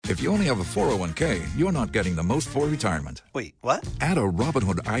If you only have a 401k, you're not getting the most for retirement. Wait, what? Add a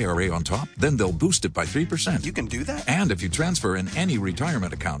Robinhood IRA on top, then they'll boost it by 3%. You can do that? And if you transfer in any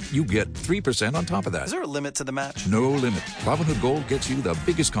retirement account, you get 3% on top of that. Is there a limit to the match? No limit. Robinhood Gold gets you the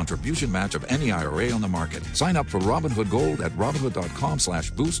biggest contribution match of any IRA on the market. Sign up for Robinhood Gold at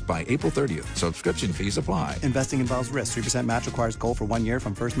Robinhood.com/boost by April 30th. Subscription fees apply. Investing involves risk. 3% match requires gold for 1 year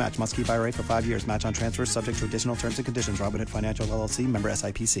from first match. Must keep IRA for 5 years. Match on transfers subject to additional terms and conditions. Robinhood Financial LLC, member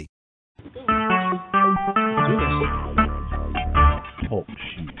SIPC.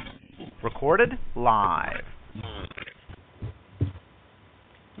 Recorded live.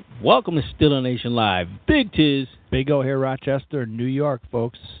 Welcome to Steeler Nation Live. Big Tiz. Big O here, Rochester, New York,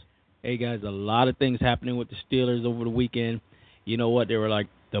 folks. Hey, guys, a lot of things happening with the Steelers over the weekend. You know what? They were like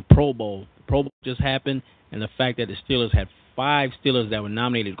the Pro Bowl. The Pro Bowl just happened, and the fact that the Steelers had 5 Steelers that were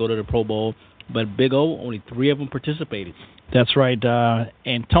nominated to go to the Pro Bowl, but Big O, only 3 of them participated. That's right.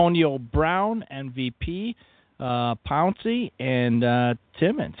 Antonio Brown, MVP, Pouncey, and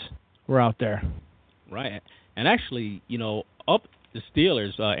Timmons were out there. Right. And actually, you know, up the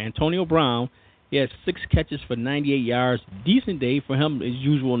Steelers, Antonio Brown, he had 6 catches for 98 yards. Decent day for him, his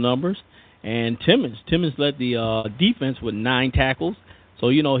usual numbers. And Timmons led the defense with 9 tackles. So,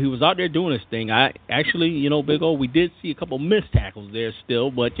 you know, he was out there doing his thing. I actually, you know, Big O, we did see a couple missed tackles there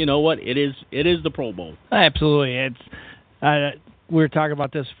still, but you know what? It is the Pro Bowl. Absolutely. It's we were talking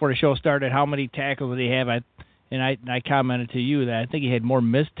about this before the show started. How many tackles did he have? I commented to you that I think he had more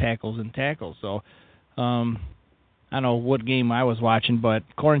missed tackles than tackles. So I don't know what game I was watching, but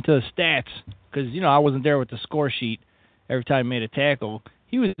according to the stats, because, you know, I wasn't there with the score sheet every time he made a tackle,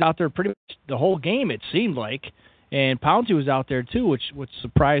 he was out there pretty much the whole game, it seemed like. And Pouncey was out there too, which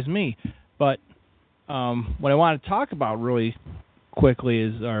surprised me. But what I want to talk about really quickly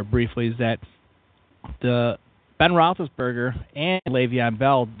briefly is that the Ben Roethlisberger and Le'Veon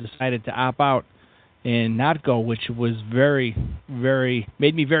Bell decided to opt out and not go, which was very, very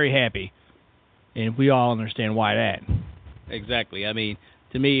made me very happy. And we all understand why that. Exactly. I mean,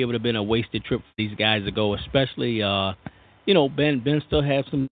 to me, it would have been a wasted trip for these guys to go, especially, you know, Ben still has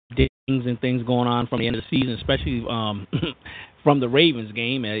some dings and things going on from the end of the season, especially from the Ravens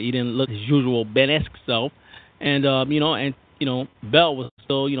game. He didn't look his usual Ben-esque self. And, you know, Bell was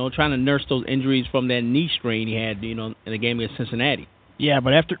still, you know, trying to nurse those injuries from that knee strain he had, you know, in the game against Cincinnati. Yeah,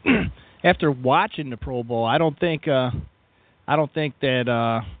 but after watching the Pro Bowl, I don't think that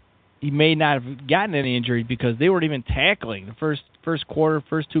he may not have gotten any injuries because they weren't even tackling the first quarter,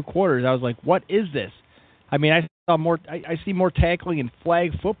 first 2 quarters. I was like, what is this? I mean, I see more tackling in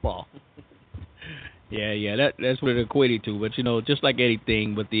flag football. Yeah, that's what it equated to. But, you know, just like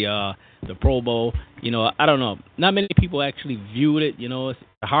anything with the Pro Bowl, you know, I don't know. Not many people actually viewed it. You know, it's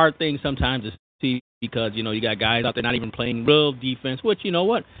a hard thing sometimes to see because, you know, you got guys out there not even playing real defense, which, you know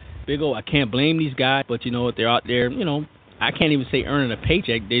what, Big O, I can't blame these guys, but, you know what, they're out there, you know, I can't even say earning a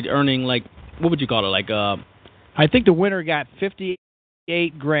paycheck. They're earning, like, what would you call it, like... I think the winner got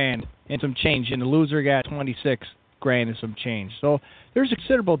 $58,000 and some change, and the loser got $26,000 and some change. So there's a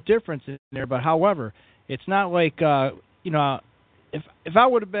considerable difference in there. But however, it's not like you know, if I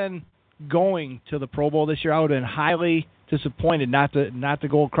would have been going to the Pro Bowl this year, I would have been highly disappointed not to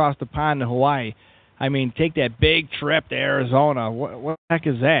go across the pond to Hawaii. I mean, take that big trip to Arizona. What the heck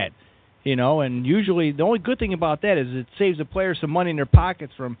is that? You know, and usually the only good thing about that is it saves the players some money in their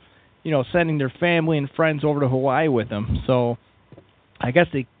pockets from, you know, sending their family and friends over to Hawaii with them. So I guess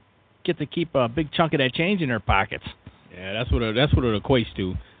they get to keep a big chunk of that change in their pockets. Yeah, that's what it equates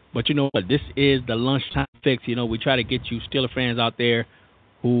to. But you know what? This is the lunchtime fix. You know, we try to get you Steeler fans out there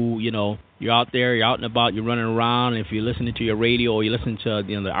who, you know, you're out there, you're out and about, you're running around. And if you're listening to your radio or you listen to,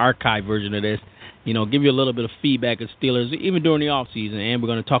 you know, the archive version of this, you know, give you a little bit of feedback of Steelers, even during the offseason. And we're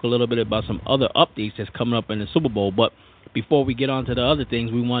going to talk a little bit about some other updates that's coming up in the Super Bowl. But before we get on to the other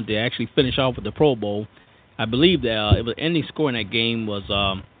things, we wanted to actually finish off with the Pro Bowl. I believe that it was ending score in that game was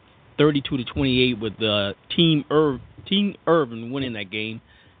 32-28 with Team Irvin winning that game.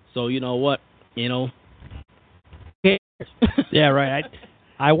 So you know what, you know. Yeah, right.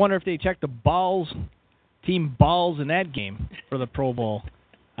 I wonder if they checked the team balls in that game for the Pro Bowl.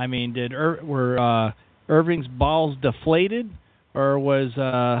 I mean, were Irving's balls deflated, or was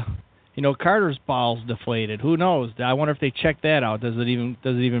you know, Carter's balls deflated? Who knows? I wonder if they checked that out. Does it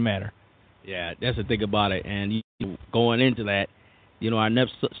even matter? Yeah, that's the thing about it. And going into that, you know, our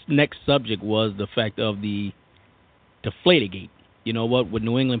next subject was the fact of the Deflategate. You know what, with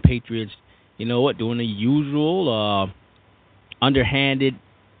New England Patriots, you know what, doing the usual underhanded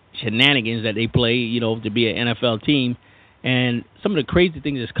shenanigans that they play, you know, to be an NFL team. And some of the crazy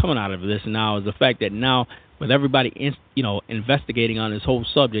things that's coming out of this now is the fact that now, with everybody investigating on this whole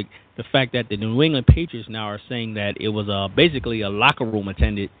subject, the fact that the New England Patriots now are saying that it was basically a locker room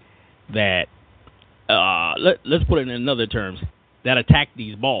attendant that, let's put it in another terms, that attacked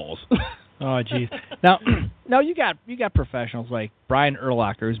these balls. Oh, geez. Now you got professionals like Brian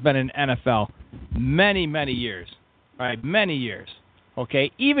Urlacher, who's been in NFL many, many years. All right, many years.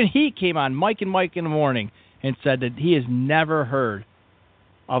 Okay, even he came on Mike and Mike in the morning and said that he has never heard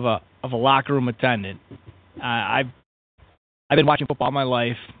of a locker room attendant. I've been watching football my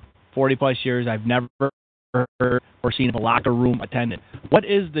life, 40 plus years. I've never heard or seen of a locker room attendant. What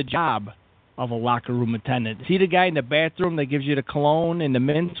is the job of a locker room attendant? Is he the guy in the bathroom that gives you the cologne and the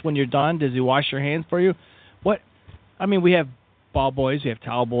mints when you're done? Does he wash your hands for you? We have ball boys, we have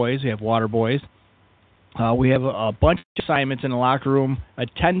towel boys, we have water boys. We have a bunch of assignments in the locker room.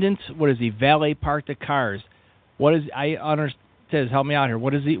 Attendants, what is he? Valet park the cars. What is, I understand, help me out here.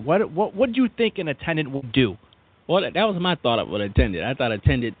 What is he? What do you think an attendant would do? Well, that was my thought of what attendant. I thought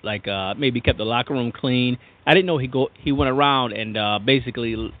attendant maybe kept the locker room clean. I didn't know he went around and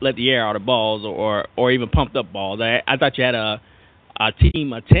basically let the air out of balls or even pumped up balls. I thought you had a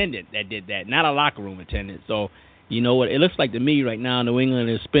team attendant that did that, not a locker room attendant. So you know what? It looks like to me right now New England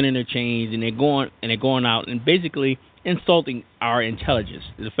is spinning their chains and they're going out and basically insulting our intelligence.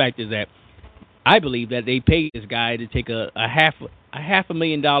 The fact is that I believe that they paid this guy to take a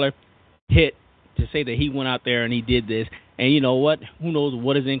 $500,000 hit to say that he went out there and he did this. And you know what? Who knows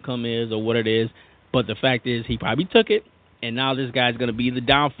what his income is or what it is. But the fact is he probably took it, and now this guy's going to be the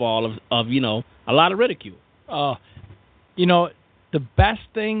downfall of a lot of ridicule. The best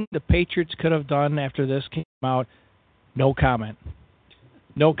thing the Patriots could have done after this came out, no comment.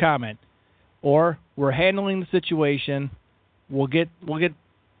 No comment. Or we're handling the situation. We'll get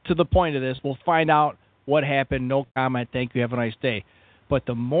to the point of this. We'll find out what happened. No comment. Thank you. Have a nice day. But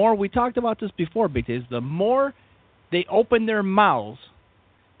the more, we talked about this before, because the more they open their mouths,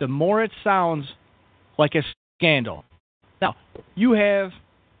 the more it sounds like a scandal. Now, you have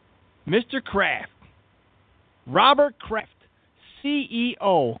Mr. Kraft, Robert Kraft,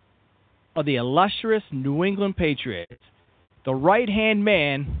 CEO of the illustrious New England Patriots, the right-hand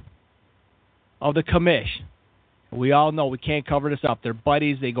man of the commish. We all know we can't cover this up. They're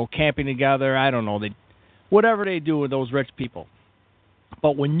buddies. They go camping together. I don't know. Whatever they do with those rich people.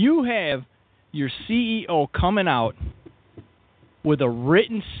 But when you have your CEO coming out with a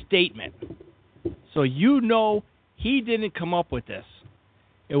written statement, so you know he didn't come up with this.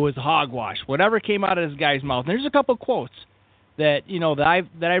 It was hogwash. Whatever came out of this guy's mouth. And there's a couple quotes that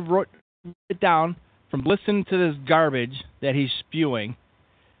I wrote it down from listening to this garbage that he's spewing.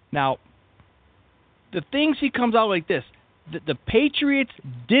 Now, the things he comes out like this, the Patriots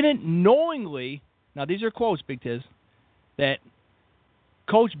didn't knowingly, now these are quotes, Big Tiz, that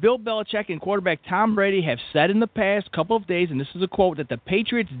Coach Bill Belichick and quarterback Tom Brady have said in the past couple of days, and this is a quote, that the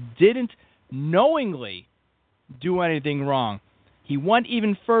Patriots didn't knowingly do anything wrong. He went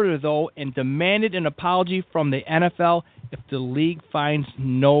even further, though, and demanded an apology from the NFL if the league finds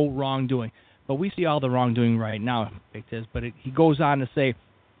no wrongdoing. But we see all the wrongdoing right now, Big Tiz. But he goes on to say,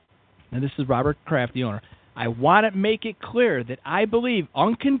 and this is Robert Kraft, the owner, I want to make it clear that I believe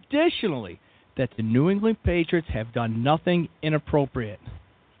unconditionally that the New England Patriots have done nothing inappropriate.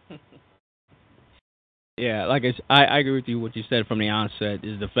 Yeah, like I agree with you. What you said from the onset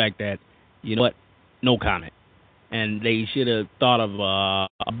is the fact that, you know what, no comment. And they should have thought of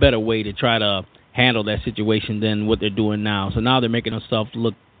a better way to try to handle that situation than what they're doing now. So now they're making themselves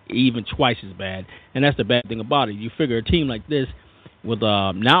look even twice as bad. And that's the bad thing about it. You figure a team like this, with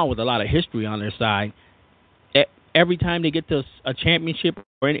now with a lot of history on their side, every time they get to a championship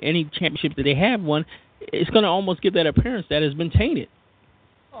or any championship that they have won, it's going to almost give that appearance that has been tainted.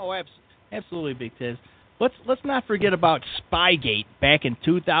 Oh, absolutely, Big Tiz. Let's not forget about Spygate back in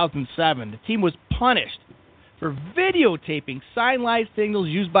 2007. The team was punished for videotaping sideline signals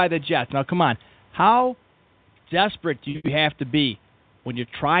used by the Jets. Now, come on. How desperate do you have to be when you're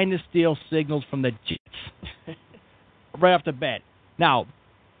trying to steal signals from the Jets? Right off the bat. Now,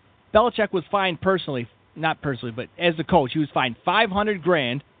 Belichick was fined not personally, but as the coach, he was fined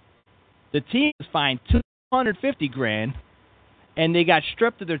 $500,000. The team was fined $250,000, and they got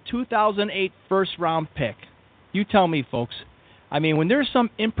stripped of their 2008 first-round pick. You tell me, folks. I mean, when there's some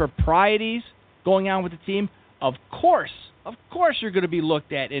improprieties going on with the team, of course you're going to be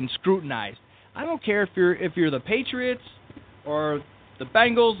looked at and scrutinized. I don't care if you're the Patriots or the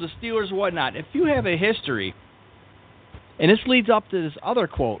Bengals, the Steelers, or whatnot. If you have a history, and this leads up to this other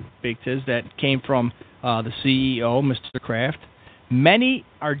quote, Big Tiz, that came from the CEO, Mr. Kraft. Many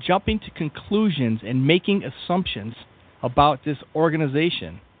are jumping to conclusions and making assumptions about this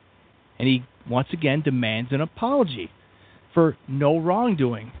organization. And he, once again, demands an apology for no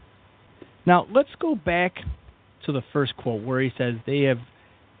wrongdoing. Now, let's go back to the first quote where he says they have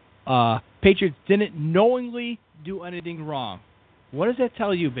Patriots didn't knowingly do anything wrong. What does that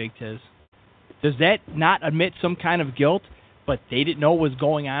tell you, Big Tiz? Does that not admit some kind of guilt, but they didn't know what was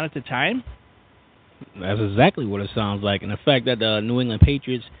going on at the time? That's exactly what it sounds like. And the fact that the New England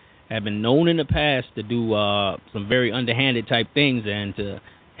Patriots have been known in the past to do some very underhanded type things and to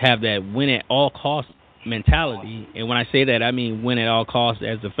have that win at all costs mentality. And when I say that, I mean win at all costs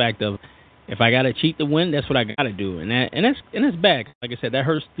as the fact of, if I got to cheat to win, that's what I got to do. And that's bad. Like I said, that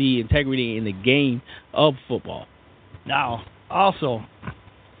hurts the integrity in the game of football. Now,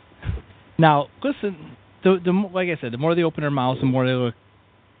 listen, like I said, the more they open their mouths, the more they look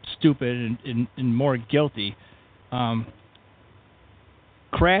stupid and more guilty.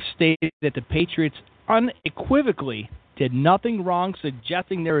 Kraft stated that the Patriots unequivocally did nothing wrong,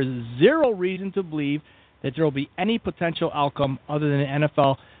 suggesting there is zero reason to believe that there will be any potential outcome other than the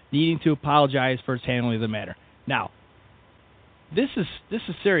NFL needing to apologize for its handling of the matter. Now, this is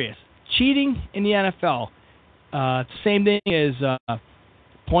serious. Cheating in the NFL, same thing as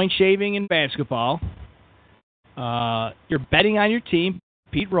point shaving in basketball. You're betting on your team,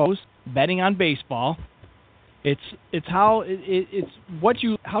 Pete Rose, betting on baseball. It's how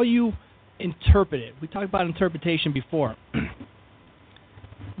you interpret it. We talked about interpretation before.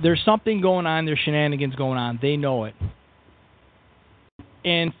 There's something going on. There's shenanigans going on. They know it.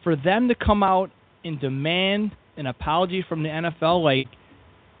 And for them to come out and demand an apology from the NFL, like,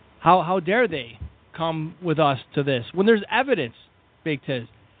 how dare they come with us to this? When there's evidence, Big Tiz,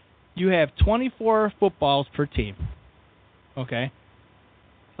 you have 24 footballs per team, okay?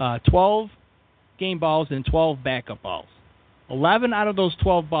 12 game balls and 12 backup balls. 11 out of those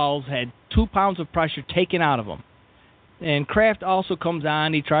 12 balls had 2 pounds of pressure taken out of them. And Kraft also comes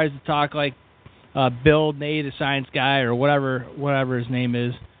on. He tries to talk like Bill Nye, the science guy, or whatever his name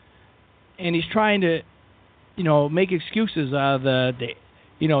is. And he's trying to, make excuses out of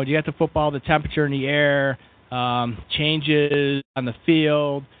you got the football, the temperature in the air, changes on the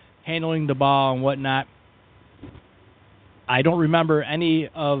field, handling the ball and whatnot. I don't remember any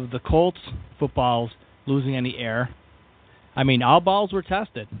of the Colts footballs losing any air. I mean, all balls were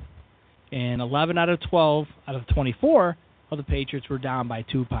tested. And 11 out of 12 out of 24 of the Patriots were down by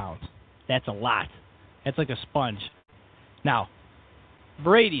 2 pounds. That's a lot. That's like a sponge. Now,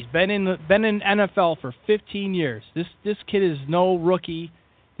 Brady's been in NFL for 15 years. This kid is no rookie.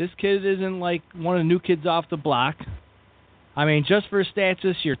 This kid isn't like one of the new kids off the block. I mean, just for his stats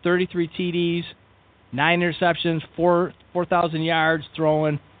this year, 33 TDs, 9 interceptions, 4,000 yards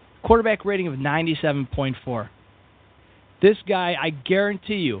throwing, quarterback rating of 97.4. This guy, I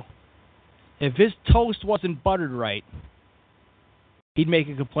guarantee you, if his toast wasn't buttered right, he'd make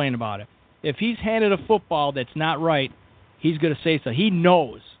a complaint about it. If he's handed a football that's not right, he's going to say so. He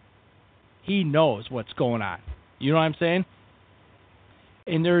knows what's going on. You know what I'm saying?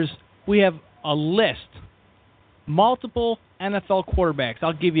 And we have a list, multiple NFL quarterbacks.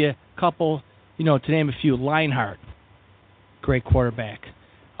 I'll give you a couple, to name a few. Leinart, great quarterback.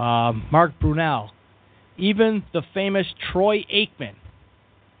 Mark Brunell, even the famous Troy Aikman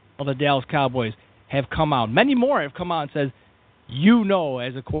of the Dallas Cowboys have come out. Many more have come out and said,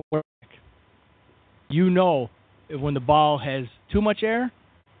 as a quarterback, when the ball has too much air,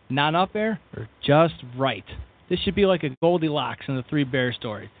 not enough air, or just right. This should be like a Goldilocks in the Three Bears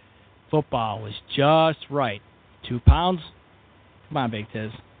story. Football was just right. 2 pounds? Come on, Big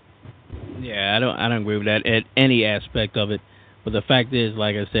Tiz. Yeah, I don't agree with that at any aspect of it. But the fact is,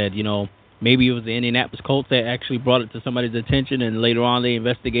 like I said, maybe it was the Indianapolis Colts that actually brought it to somebody's attention, and later on they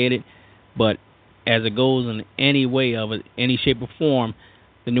investigated. But as it goes in any way of it, any shape or form,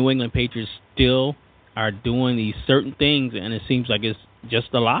 the New England Patriots still are doing these certain things, and it seems like it's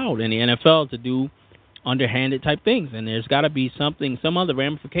just allowed in the NFL to do underhanded type things. And there's got to be some other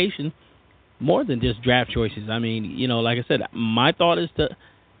ramification more than just draft choices. I mean, like I said, my thought is to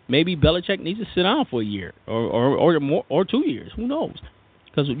maybe Belichick needs to sit down for a year or more, or 2 years. Who knows?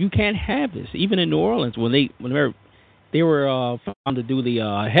 Because you can't have this. Even in New Orleans, when they were found to do the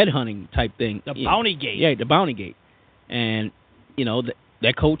headhunting type thing. The Bounty Gate. Yeah, the Bounty Gate. And,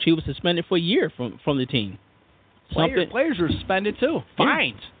 that coach, he was suspended for a year from the team. Players were suspended too.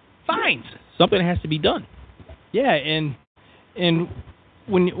 Fines. Something has to be done. Yeah, and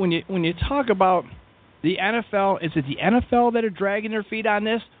when you talk about the NFL, is it the NFL that are dragging their feet on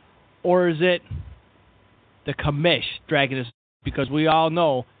this, or is it the commish dragging us? Because we all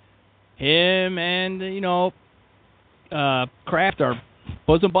know him and Kraft are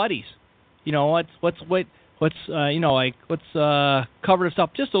bosom buddies. Let's let's cover this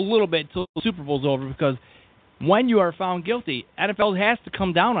up just a little bit until the Super Bowl's over, because when you are found guilty, NFL has to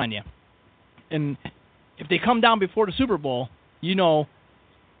come down on you. And if they come down before the Super Bowl,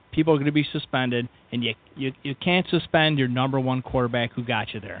 people are going to be suspended, and you can't suspend your number one quarterback who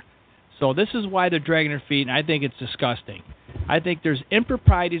got you there. So this is why they're dragging their feet, and I think it's disgusting. I think there's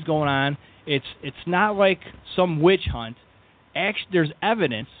improprieties going on. It's not like some witch hunt. Actually, there's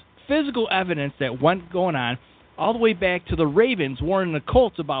evidence, physical evidence that went going on all the way back to the Ravens warning the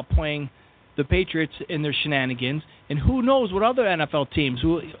Colts about playing the Patriots in their shenanigans, and who knows what other NFL teams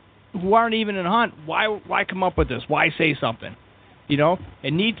who aren't even in the hunt. Why come up with this? Why say something?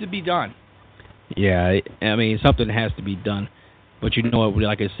 It needs to be done. Yeah, I mean, something has to be done. But you know what,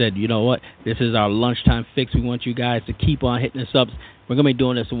 like I said, you know what? This is our lunchtime fix. We want you guys to keep on hitting us up. We're going to be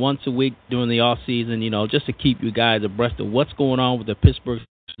doing this once a week during the off season, just to keep you guys abreast of what's going on with the Pittsburgh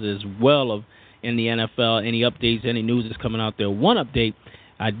as well of in the NFL, any updates, any news that's coming out there. One update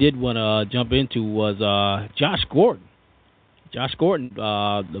I did want to jump into was Josh Gordon. Josh Gordon,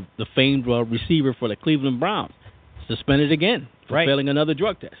 the famed receiver for the Cleveland Browns, suspended again for failing another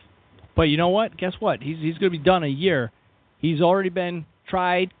drug test. But you know what? Guess what? He's going to be done a year. He's already been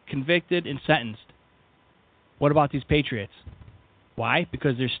tried, convicted, and sentenced. What about these Patriots? Why?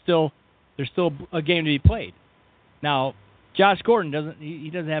 Because there's still a game to be played. Now, Josh Gordon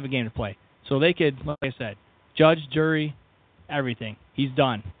doesn't have a game to play. So they could, like I said, judge, jury, everything. He's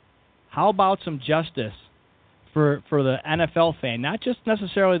done. How about some justice for the NFL fan? Not just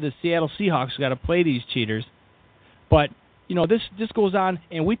necessarily the Seattle Seahawks who got to play these cheaters, but this goes on,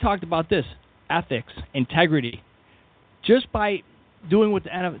 and we talked about this, ethics, integrity. Just by doing what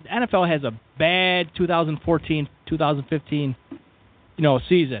the NFL has a bad 2014-2015,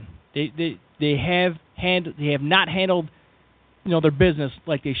 season. They have not handled, their business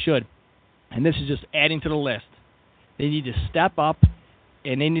like they should, and this is just adding to the list. They need to step up,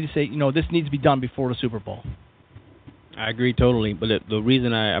 and they need to say, this needs to be done before the Super Bowl. I agree totally, but the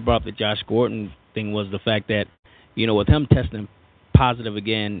reason I brought up the Josh Gordon thing was the fact that, with him testing positive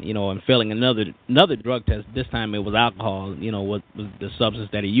again, and failing another drug test. This time it was alcohol, was the substance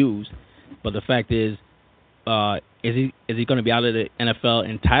that he used. But the fact is he going to be out of the NFL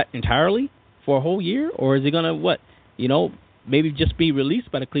entirely for a whole year, or is he going to maybe just be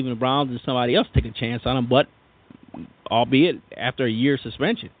released by the Cleveland Browns and somebody else take a chance on him, but albeit after a year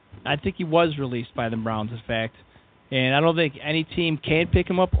suspension? I think he was released by the Browns, in fact, and I don't think any team can pick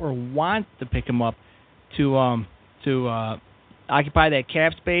him up or want to pick him up to occupy that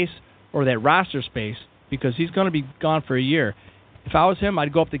cap space or that roster space, because he's going to be gone for a year. If I was him,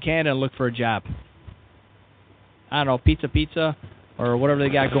 I'd go up to Canada and look for a job. I don't know, pizza, or whatever they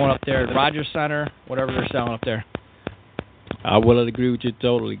got going up there at Rogers Center, whatever they're selling up there. I will agree with you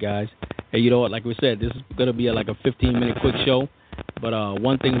totally, guys. Hey, you know what? Like we said, this is going to be like a 15-minute quick show. But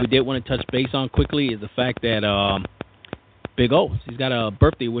one thing we did want to touch base on quickly is the fact that Big O, he's got a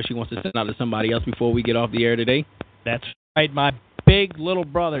birthday wish he wants to send out to somebody else before we get off the air today. That's right, my big little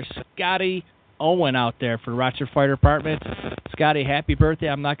brother, Scotty Owen, out there for Rochester Fire Department. Scotty, happy birthday.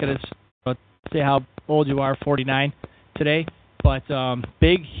 I'm not going to say how old you are, 49 today, but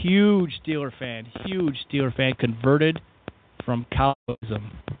huge Steeler fan, converted from Cowboysism.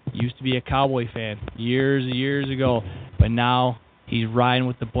 Used to be a Cowboy fan years ago, but now he's riding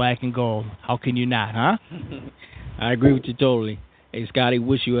with the black and gold. How can you not, huh? I agree with you totally. Hey, Scotty,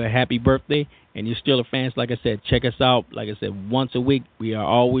 wish you a happy birthday. And you Steeler fans, like I said, check us out. Like I said, once a week, we are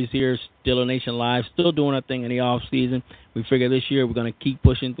always here, Steeler Nation Live, still doing our thing in the off season. We figure this year we're going to keep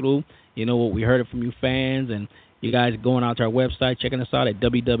pushing through. You know what, we heard it from you fans, and you guys going out to our website, checking us out at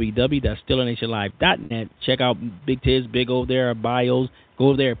www.steelernationlive.net. Check out Big Tiz, Big over there, our bios. Go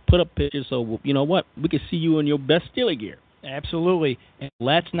over there, put up pictures so, you know what, we can see you in your best Steeler gear. Absolutely. And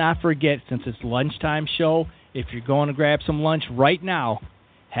let's not forget, since it's lunchtime show, if you're going to grab some lunch right now,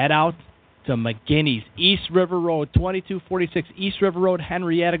 head out to McGinney's, East River Road, 2246 East River Road,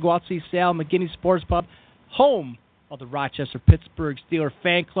 Henrietta. Go out to see Sal, McGinney's Sports Pub, home of the Rochester-Pittsburgh Steeler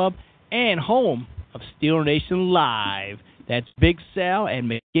Fan Club, and home of Steeler Nation Live. That's Big Sal and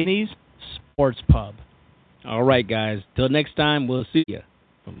McGinney's Sports Pub. All right, guys. Till next time, we'll see you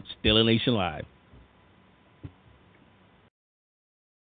from Steeler Nation Live.